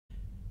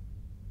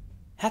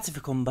Herzlich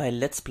willkommen bei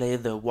Let's Play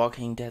The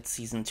Walking Dead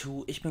Season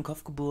 2. Ich bin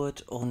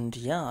Kopfgeburt und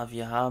ja,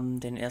 wir haben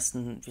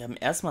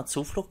erstmal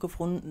Zuflucht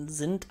gefunden,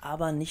 sind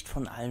aber nicht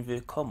von allen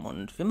willkommen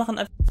und wir machen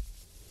einfach...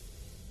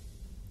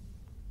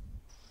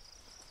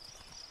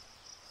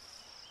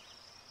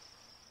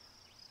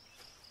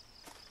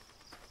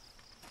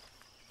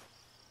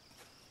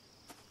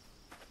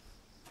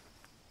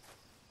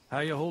 How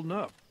you holding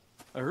up?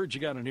 I heard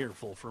you got an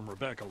earful from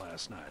Rebecca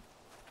last night.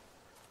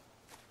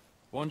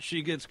 Once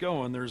she gets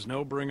going, there's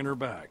no bringing her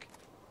back.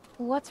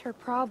 What's her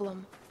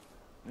problem?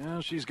 Yeah,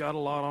 she's got a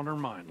lot on her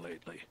mind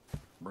lately.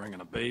 Bringing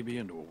a baby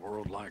into a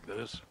world like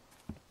this.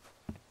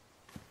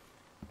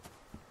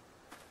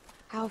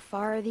 How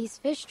far are these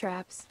fish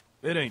traps?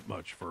 It ain't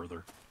much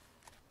further.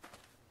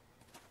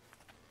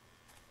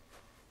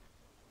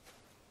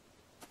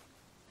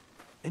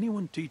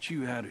 Anyone teach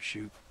you how to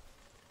shoot?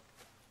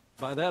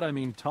 By that I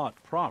mean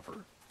taught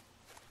proper.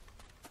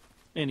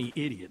 Any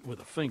idiot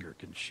with a finger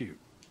can shoot.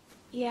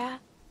 Yeah,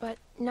 but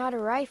not a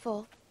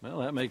rifle. Well,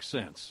 that makes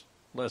sense.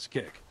 Less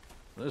kick.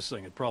 This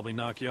thing would probably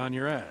knock you on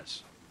your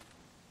ass.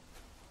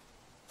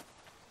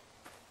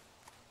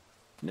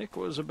 Nick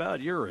was about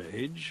your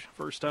age,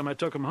 first time I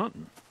took him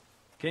hunting.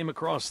 Came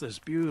across this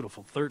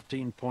beautiful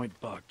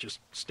 13-point buck just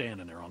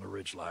standing there on the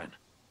ridgeline.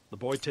 The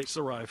boy takes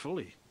the rifle,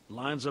 he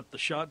lines up the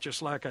shot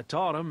just like I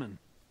taught him, and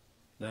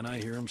then I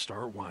hear him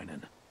start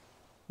whining.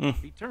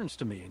 He turns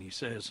to me and he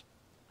says,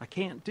 "I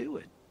can't do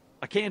it.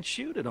 I can't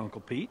shoot it, Uncle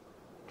Pete.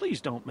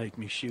 Please don't make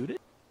me shoot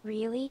it."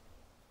 Really?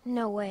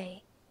 No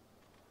way.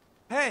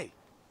 Hey!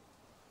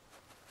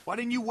 Why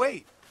didn't you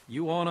wait?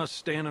 You want us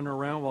standing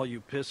around while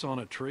you piss on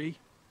a tree?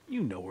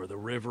 You know where the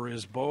river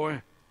is,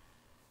 boy.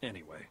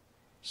 Anyway,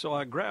 so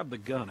I grabbed the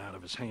gun out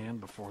of his hand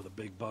before the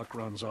big buck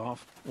runs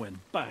off,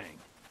 when bang,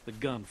 the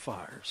gun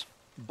fires.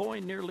 Boy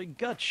nearly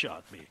gut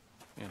shot me,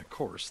 and of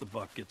course the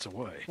buck gets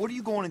away. What are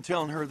you going and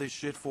telling her this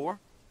shit for?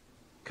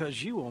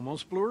 'Cause you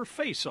almost blew her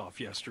face off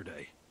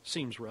yesterday.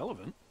 Seems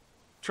relevant.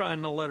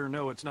 Trying to let her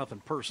know it's nothing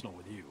personal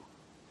with you.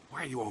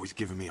 Why are you always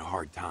giving me a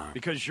hard time?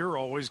 Because you're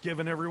always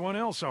giving everyone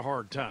else a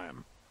hard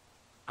time.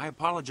 I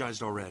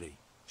apologized already.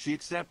 She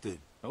accepted.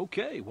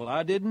 Okay, well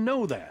I didn't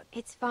know that.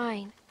 It's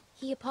fine.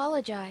 He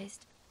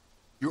apologized.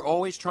 You're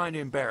always trying to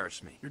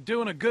embarrass me. You're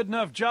doing a good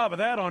enough job of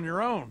that on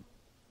your own.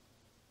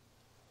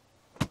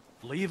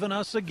 Leaving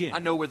us again. I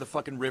know where the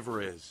fucking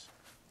river is.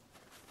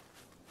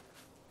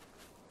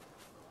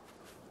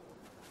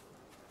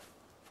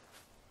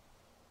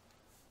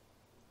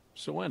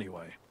 So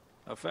anyway,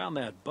 I found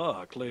that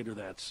buck later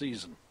that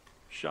season.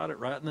 Shot it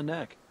right in the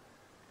neck.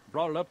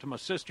 Brought it up to my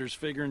sister's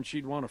figuring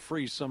she'd want to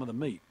freeze some of the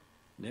meat.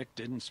 Nick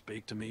didn't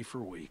speak to me for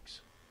weeks.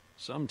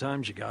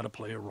 Sometimes you gotta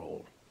play a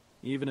role,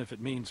 even if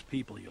it means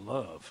people you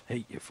love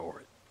hate you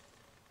for it.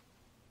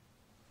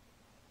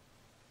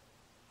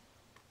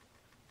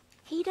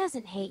 He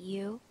doesn't hate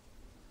you.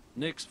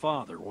 Nick's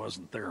father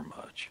wasn't there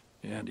much,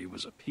 and he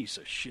was a piece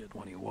of shit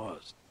when he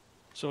was.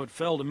 So it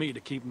fell to me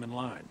to keep him in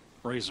line,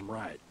 raise him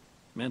right.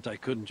 Meant I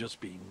couldn't just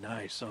be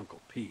nice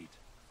Uncle Pete.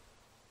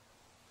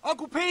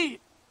 Uncle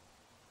Pete!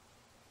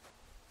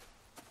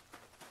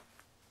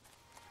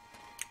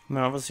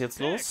 Na, was ist jetzt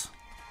los?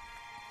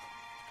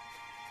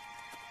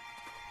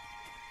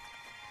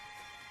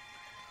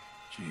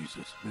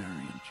 Jesus, Mary,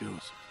 and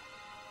Joseph.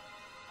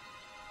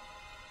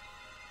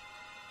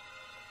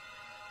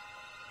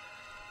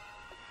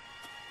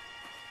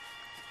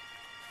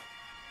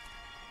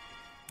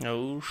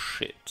 Oh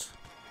shit.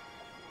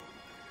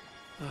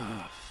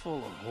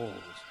 Full of holes.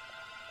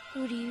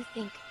 Who do you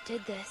think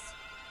did this?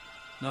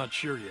 Not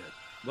sure yet,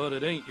 but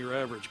it ain't your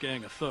average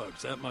gang of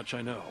thugs, that much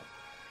I know.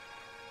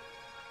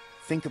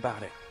 Think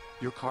about it.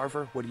 You're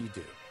Carver, what do you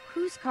do?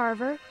 Who's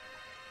Carver?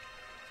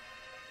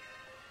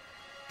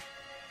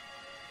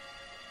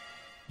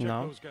 Check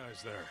No. those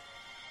guys there.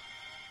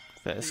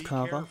 Wer ist Be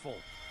Carver? careful.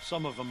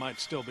 Some of them might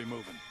still be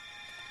moving.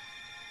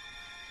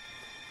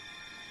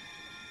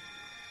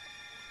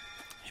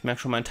 Ich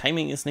merke schon, mein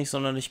Timing ist nicht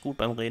sonderlich gut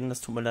beim Reden,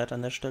 das tut mir leid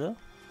an der Stelle.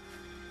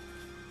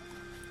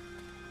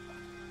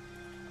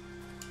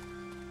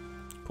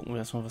 Gucken wir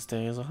erstmal, was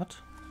der hier so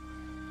hat.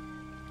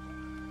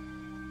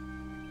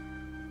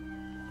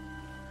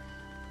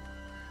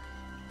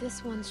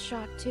 This one's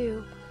shot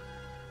too.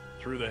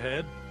 Through the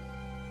head?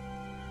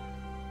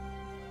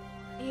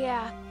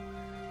 Yeah.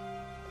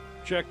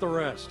 Check the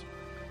rest.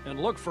 And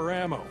look for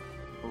ammo.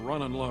 We're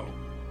running low.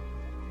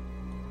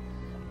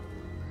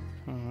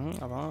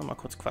 Aber mal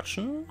kurz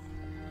quatschen.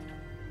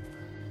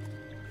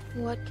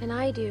 What can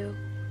I do?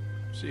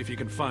 See if you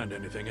can find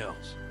anything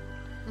else.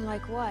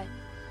 Like what?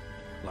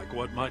 Like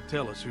what might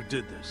tell us who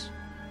did this.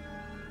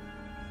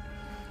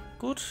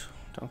 Gut,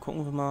 dann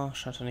gucken wir mal.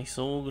 Scheint er nicht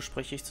so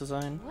gesprächig zu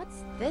sein.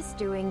 What's this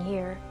doing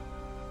here?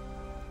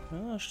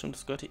 Ja, stimmt,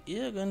 das gehört hier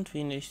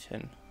irgendwie nicht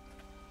hin.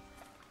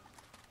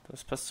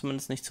 Das passt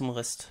zumindest nicht zum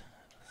Rest.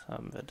 Was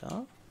haben wir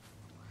da?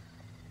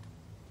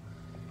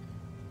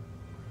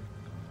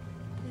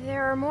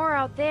 There are more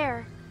out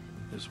there.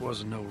 This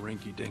wasn't no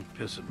rinky-dink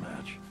pissing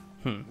match.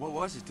 What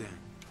was it then?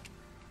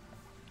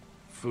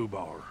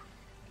 Foobar.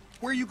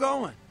 Where are you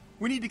going?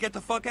 We need to get the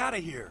fuck out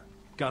of here.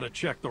 Gotta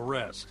check the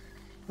rest.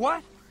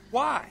 What?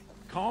 Why?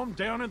 Calm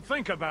down and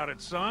think about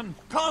it, son.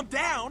 Calm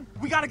down!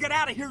 We gotta get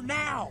out of here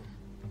now!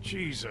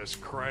 Jesus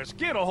Christ,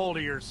 get a hold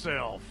of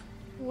yourself.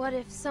 What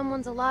if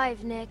someone's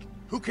alive, Nick?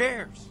 Who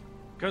cares?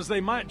 Because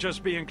they might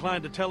just be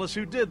inclined to tell us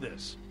who did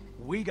this.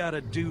 We gotta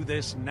do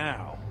this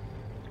now.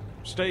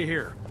 Stay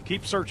here.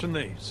 Keep searching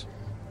these.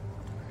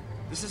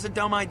 This is a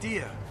dumb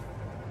idea.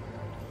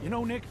 You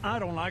know, Nick, I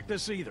don't like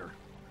this either.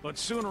 But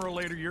sooner or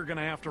later, you're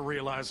gonna have to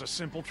realize a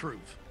simple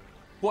truth.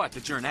 What,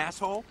 that you're an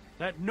asshole?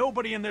 That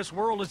nobody in this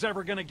world is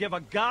ever gonna give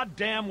a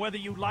goddamn whether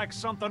you like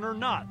something or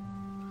not.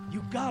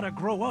 You gotta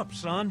grow up,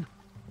 son.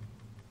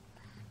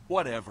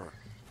 Whatever.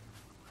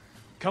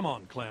 Come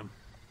on, Clem.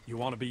 You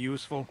want to be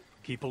useful?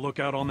 Keep a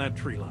lookout on that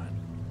tree line.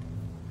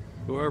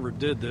 Whoever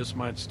did this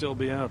might still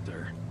be out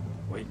there,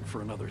 waiting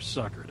for another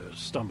sucker to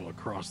stumble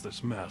across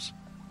this mess,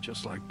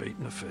 just like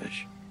baiting a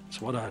fish.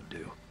 It's what I'd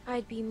do.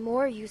 I'd be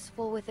more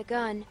useful with a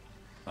gun.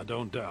 I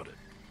don't doubt it.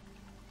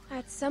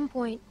 At some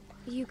point,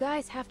 you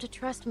guys have to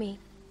trust me.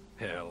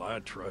 Hell, I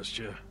trust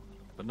you.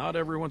 But not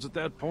everyone's at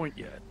that point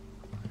yet.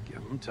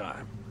 Give them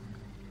time.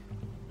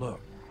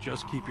 Look,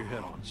 just keep your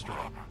head on straight.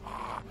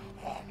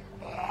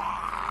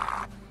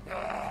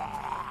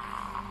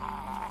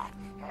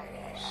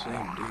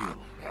 Same deal.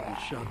 All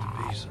shot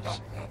to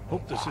pieces.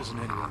 Hope this isn't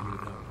anyone you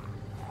know.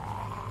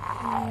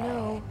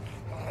 No.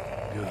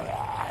 Good.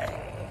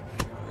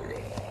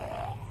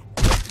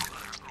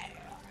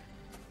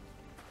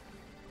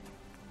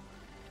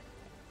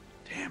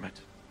 Damn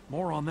it.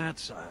 More on that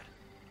side.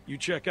 You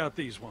check out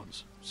these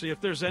ones. See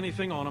if there's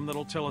anything on them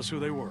that'll tell us who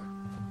they were.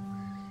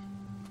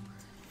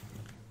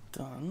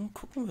 Dann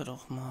gucken wir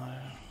doch mal.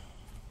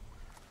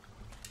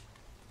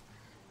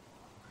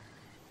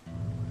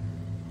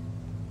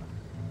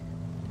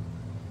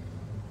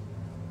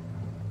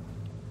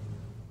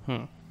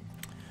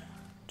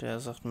 Der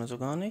sagt mir so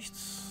gar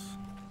nichts.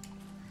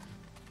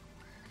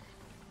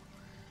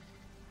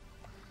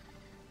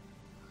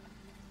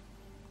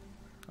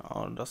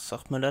 Oh, das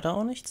sagt mir leider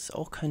auch nichts.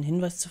 Auch kein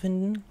Hinweis zu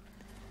finden.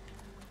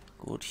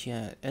 Gut,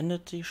 hier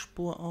endet die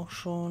Spur auch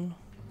schon.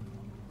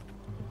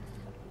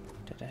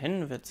 Der da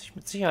hinten wird sich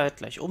mit Sicherheit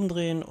gleich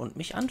umdrehen und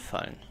mich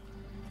anfallen.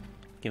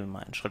 Gehen wir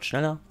mal einen Schritt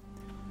schneller.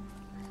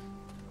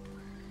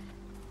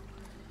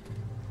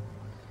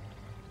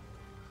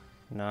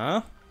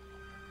 Na?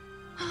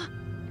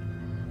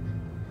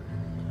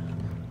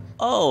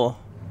 Oh!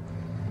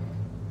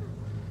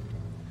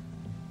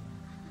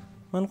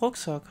 Mein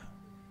Rucksack.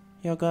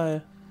 Ja,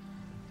 geil.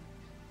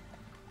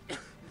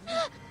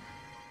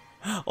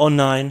 Oh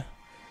nein.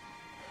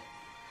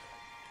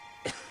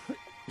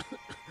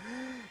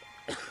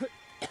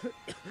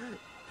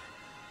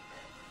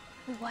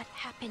 What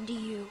happened to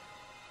you?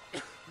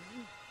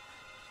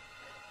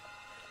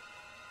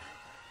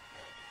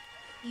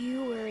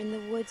 You were in the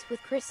woods with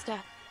Christa.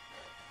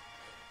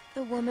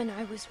 The woman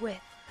I was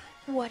with.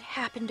 What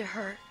happened to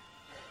her?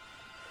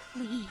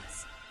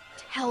 Please,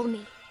 tell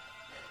me.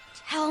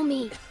 Tell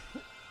me.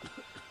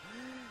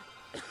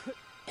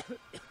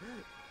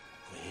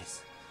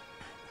 Please.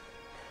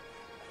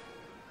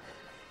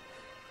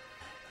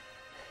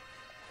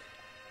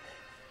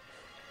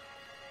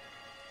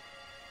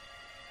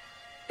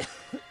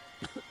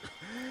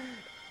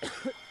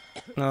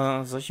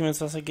 Na, soll ich ihm jetzt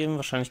Wasser geben?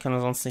 Wahrscheinlich kann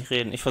er sonst nicht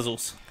reden. Ich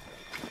versuch's.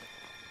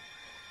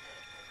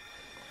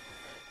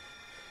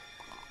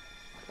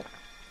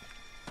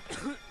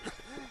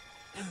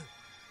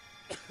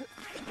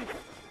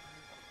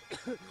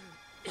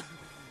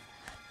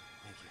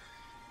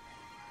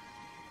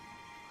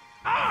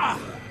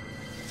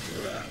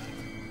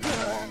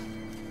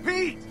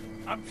 Pete!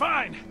 I'm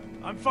fine.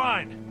 I'm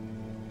fine.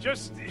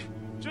 Just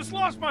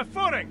lost my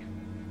footing.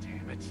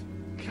 Damn it.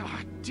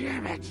 God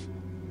damn it.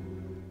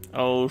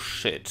 Oh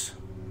shit.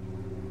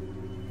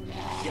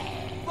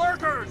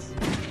 Lurkers!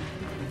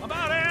 I'm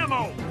out of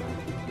ammo.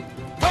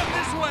 Come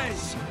this way!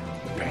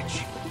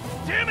 Bitch.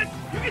 Damn it!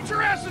 You get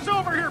your asses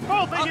over here,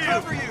 both of I'll you!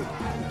 cover you!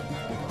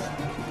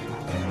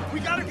 We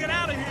gotta get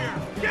out of here!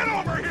 Get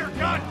over here,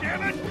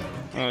 goddammit!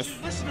 Can't you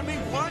listen to me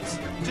once?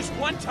 Just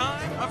one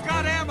time? I've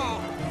got ammo!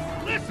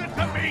 Listen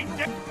to me!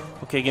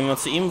 Okay, gehen wir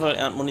zu ihm, weil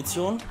er hat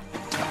Munition.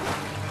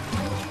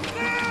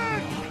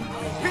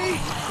 Pete!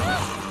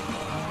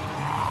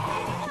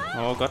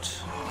 Oh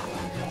Gott.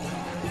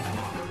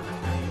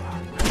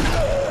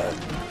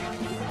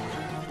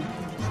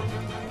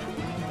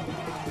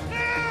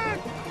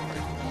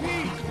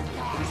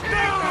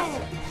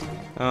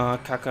 Ah,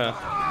 Kacke.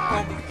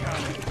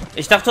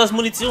 Ich dachte, du hast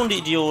Munition, du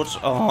Idiot.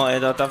 Oh,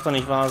 ey, das darf doch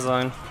nicht wahr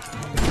sein.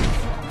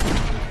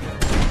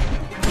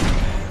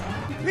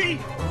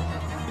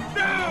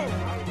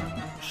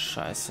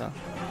 Scheiße.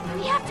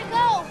 We have to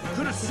go!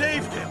 Could have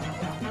saved him!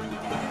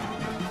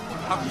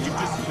 How could you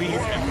just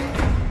leave him?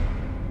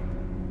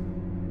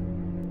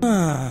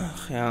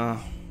 Ach, ja.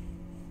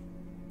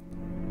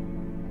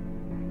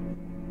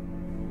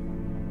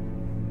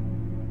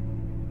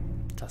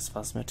 Das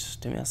war's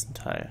mit dem ersten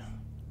Teil.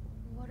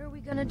 What are we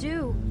gonna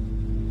do?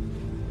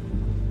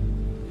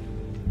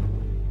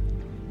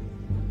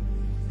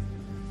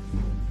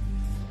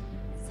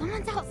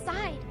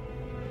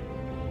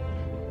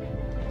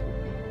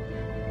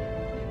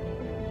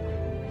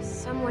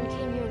 Someone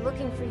came here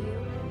looking for you.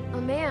 A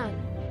man.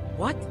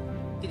 What?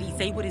 Did he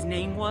say what his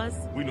name was?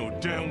 We know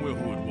damn well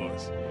who it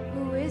was.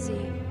 Who is he?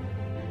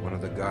 One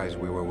of the guys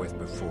we were with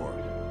before.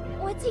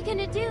 What's he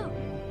gonna do?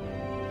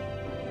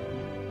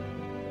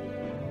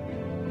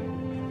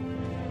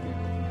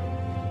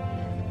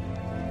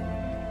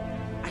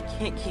 I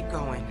can't keep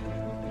going.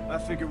 I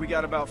figure we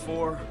got about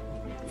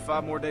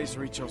 5 more days to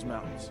reach those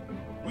mountains.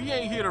 We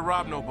ain't here to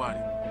rob nobody.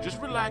 Just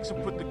relax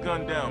and put the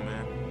gun down,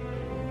 man.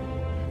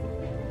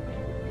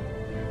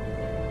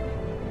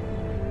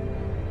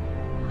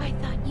 I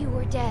thought you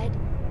were dead.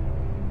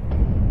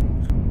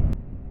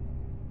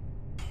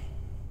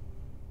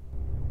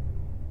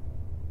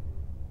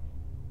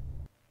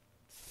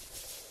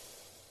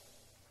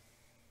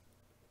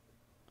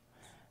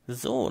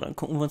 So, dann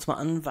gucken wir uns mal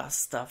an,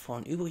 was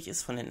davon übrig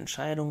ist von den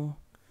Entscheidungen.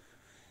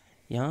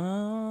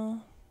 Ja,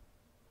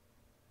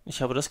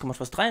 ich habe das gemacht,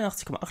 was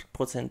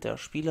 83,8% der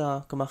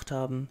Spieler gemacht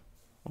haben,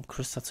 um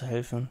Christa zu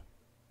helfen.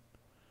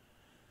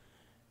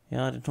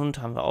 Ja, den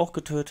Hund haben wir auch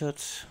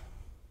getötet.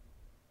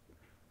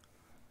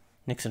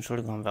 Nix,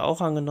 Entschuldigung, haben wir auch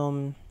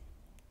angenommen.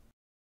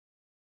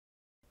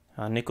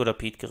 Ja, Nick oder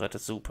Pete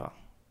gerettet, super.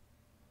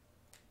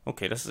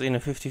 Okay, das ist eine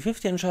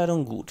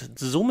 50-50-Entscheidung, gut.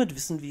 Somit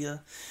wissen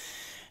wir,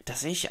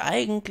 dass ich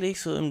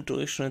eigentlich so im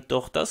Durchschnitt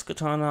doch das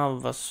getan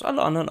habe, was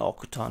alle anderen auch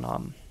getan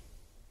haben.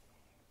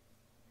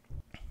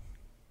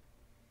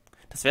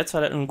 Das wäre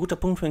zwar ein guter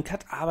Punkt für den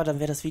Cut, aber dann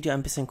wäre das Video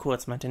ein bisschen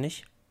kurz, meint ihr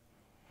nicht?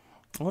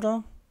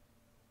 Oder?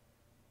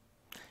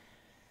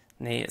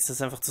 Nee, es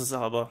ist einfach zu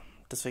sauber.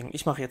 Deswegen,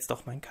 ich mache jetzt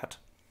doch meinen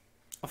Cut.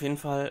 Auf jeden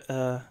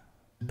Fall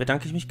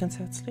bedanke ich mich ganz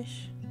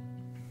herzlich.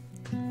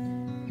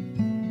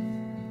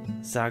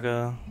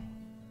 Sage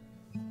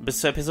bis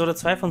zur Episode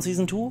 2 von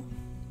Season 2.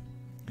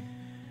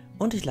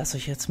 Und ich lasse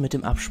euch jetzt mit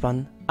dem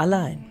Abspann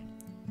allein.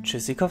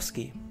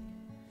 Tschüssikowski.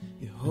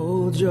 You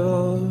hold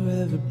your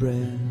every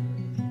breath.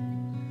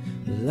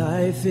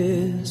 Life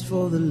is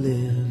for the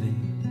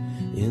living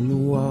in the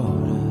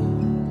water.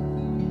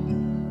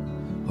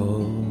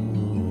 Oh,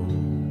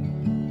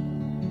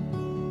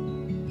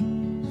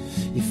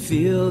 you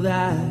feel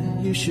that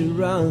you should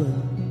run,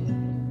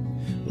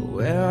 but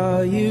where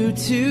are you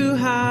to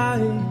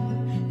hide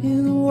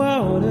in the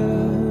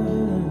water?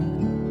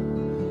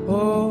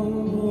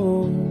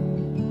 Oh,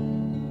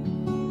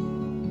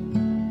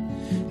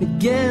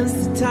 against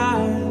the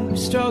tide we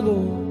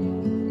struggle,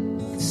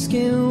 the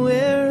skin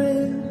we're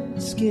in.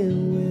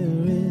 Skin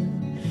we're in.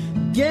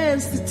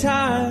 Against the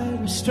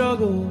tide we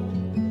struggle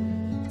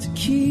to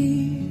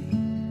keep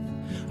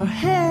our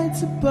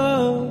heads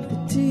above the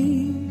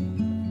deep,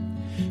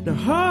 and our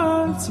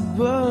hearts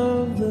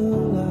above the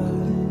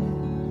light,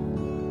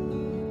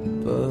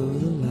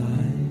 above the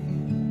light.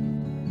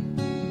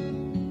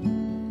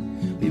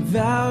 We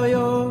vow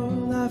your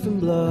life and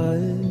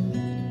blood.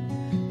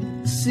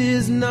 This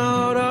is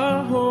not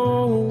our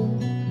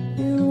home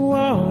in the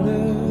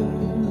water.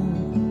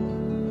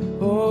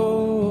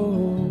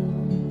 Oh,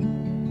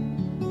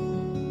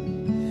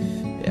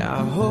 yeah,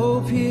 our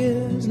hope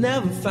here's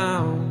never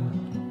found.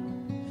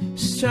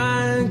 Just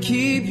try and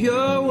keep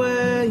your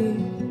way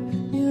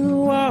in the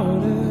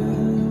water.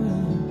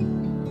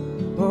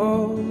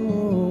 Oh,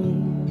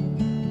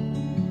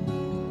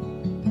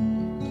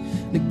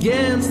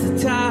 against the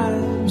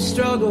tide we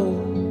struggle,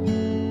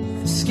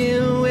 the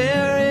skin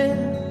we're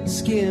in,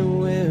 skin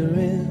we're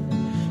in.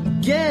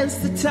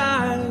 Against the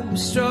tide we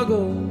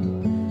struggle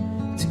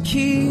to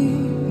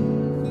keep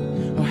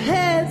our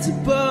heads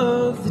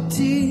above the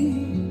deep,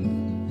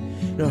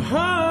 and our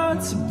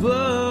hearts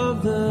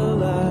above the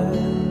light,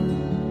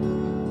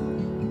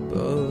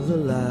 above the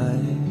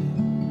light.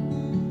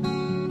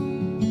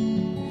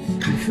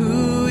 And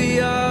who we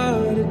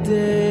are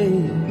today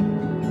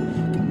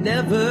can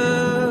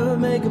never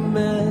make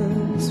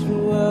amends for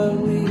what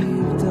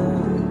we've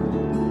done.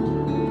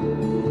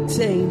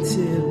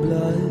 Tainted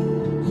blood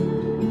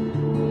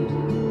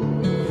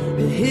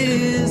in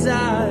his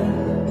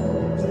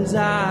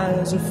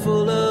eyes are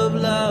full of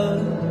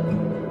love.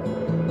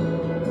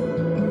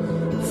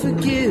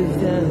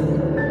 Forgive them,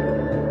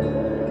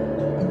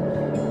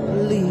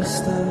 release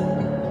them.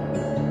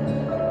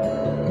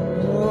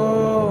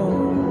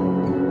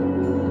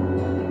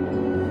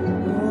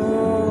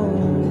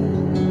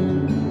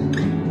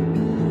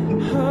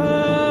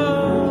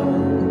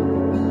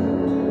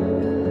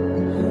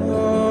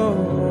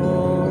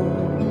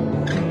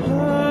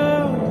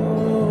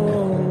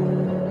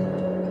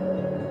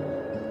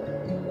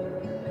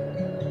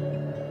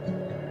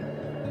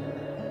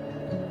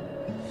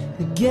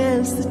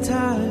 Against the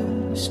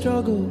tide we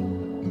struggle,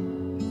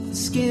 the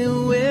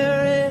skin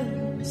we're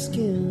in,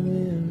 skin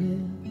we're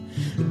in.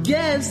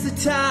 Against the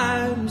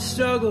tide we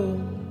struggle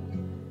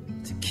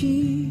to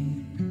keep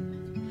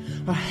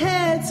our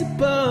heads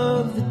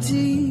above the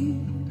deep,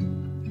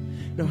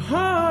 and our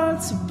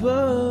hearts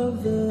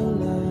above the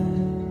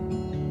light,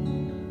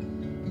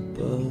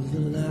 above the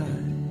light.